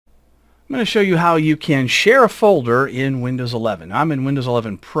I'm going to show you how you can share a folder in Windows 11. I'm in Windows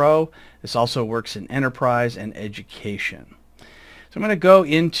 11 Pro. This also works in Enterprise and Education. So I'm going to go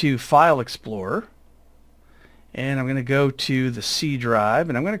into File Explorer, and I'm going to go to the C drive,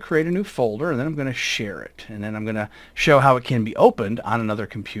 and I'm going to create a new folder, and then I'm going to share it. And then I'm going to show how it can be opened on another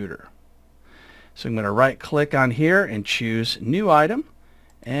computer. So I'm going to right-click on here and choose New Item,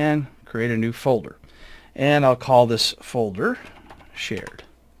 and create a new folder. And I'll call this folder Shared.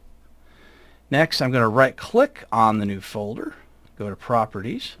 Next, I'm going to right-click on the new folder, go to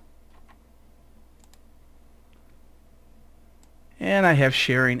Properties, and I have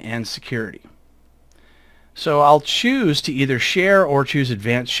Sharing and Security. So I'll choose to either share or choose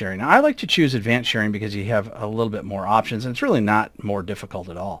Advanced Sharing. Now, I like to choose Advanced Sharing because you have a little bit more options, and it's really not more difficult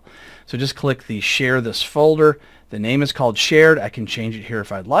at all. So just click the Share This Folder. The name is called Shared. I can change it here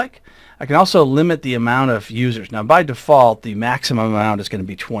if I'd like. I can also limit the amount of users. Now, by default, the maximum amount is going to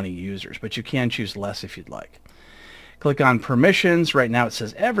be 20 users, but you can choose less if you'd like. Click on Permissions. Right now it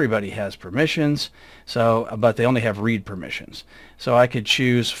says everybody has permissions, but they only have read permissions. So I could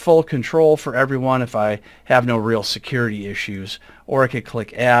choose full control for everyone if I have no real security issues, or I could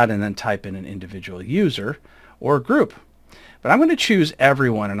click Add and then type in an individual user or group. But I'm going to choose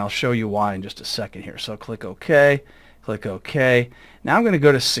everyone, and I'll show you why in just a second here. So click OK, click OK. Now I'm going to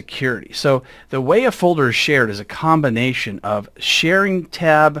go to Security. So the way a folder is shared is a combination of Sharing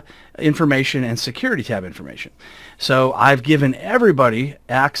tab information and Security tab information. So I've given everybody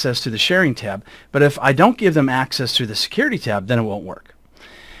access to the Sharing tab, but if I don't give them access to the Security tab, then it won't work.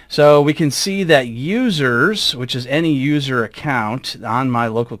 So we can see that users, which is any user account on my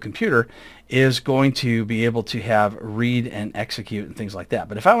local computer, is going to be able to have read and execute and things like that.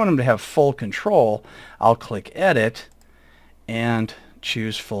 But if I want them to have full control, I'll click Edit and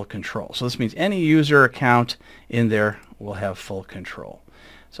choose full control. So this means any user account in there will have full control.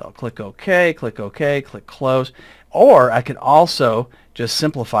 So I'll click OK, click OK, click Close. Or I could also just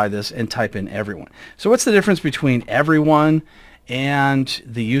simplify this and type in everyone. So what's the difference between everyone and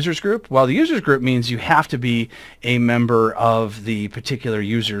the users group? Well, the users group means you have to be a member of the particular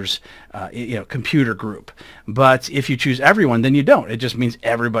user's computer group. But if you choose everyone, then you don't. It just means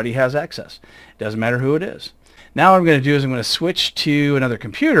everybody has access. It doesn't matter who it is. Now what I'm going to do is I'm going to switch to another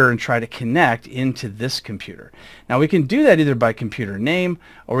computer and try to connect into this computer. Now we can do that either by computer name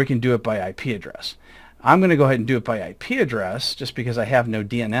or we can do it by IP address. I'm going to go ahead and do it by IP address just because I have no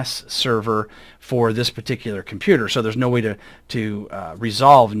DNS server for this particular computer. So there's no way to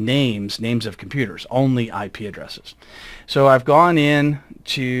resolve names of computers, only IP addresses. So I've gone in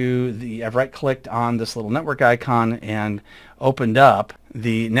to I've right-clicked on this little network icon and opened up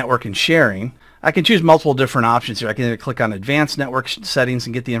the network and sharing. I can choose multiple different options here. I can either click on Advanced Network Settings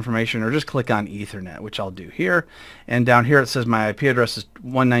and get the information, or just click on Ethernet, which I'll do here. And down here it says my IP address is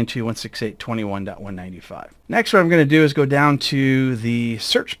 192.168.21.195. Next, what I'm going to do is go down to the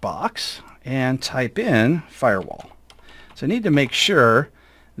search box and type in firewall. So I need to make sure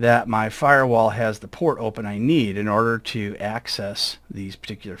that my firewall has the port open I need in order to access these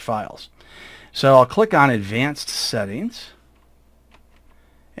particular files. So I'll click on Advanced Settings,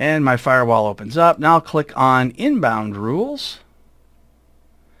 and my firewall opens up. Now I'll click on Inbound Rules,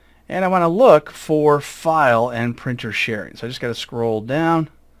 and I want to look for file and printer sharing. So I just got to scroll down.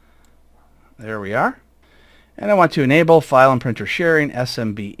 There we are. And I want to enable file and printer sharing,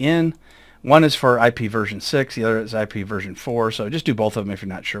 SMB in. One is for IP version 6, the other is IP version 4, so just do both of them if you're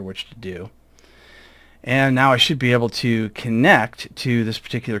not sure which to do. And now I should be able to connect to this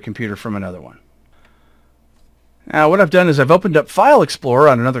particular computer from another one. Now what I've done is I've opened up File Explorer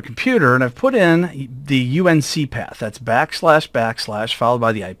on another computer and I've put in the UNC path. That's // followed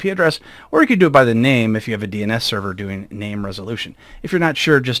by the IP address, or you could do it by the name if you have a DNS server doing name resolution. If you're not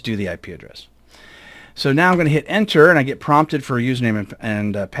sure, just do the IP address. So now I'm going to hit Enter and I get prompted for a username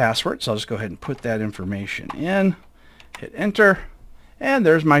and password. So I'll just go ahead and put that information in, hit Enter, and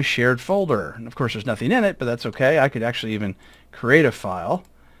there's my shared folder. And of course there's nothing in it, but that's okay. I could actually even create a file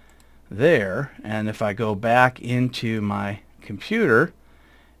there, and if I go back into my computer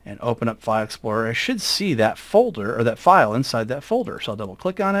and open up File Explorer, I should see that folder or that file inside that folder. So I'll double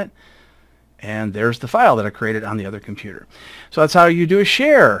click on it, and there's the file that I created on the other computer. So that's how you do a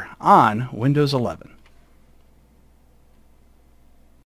share on Windows 11.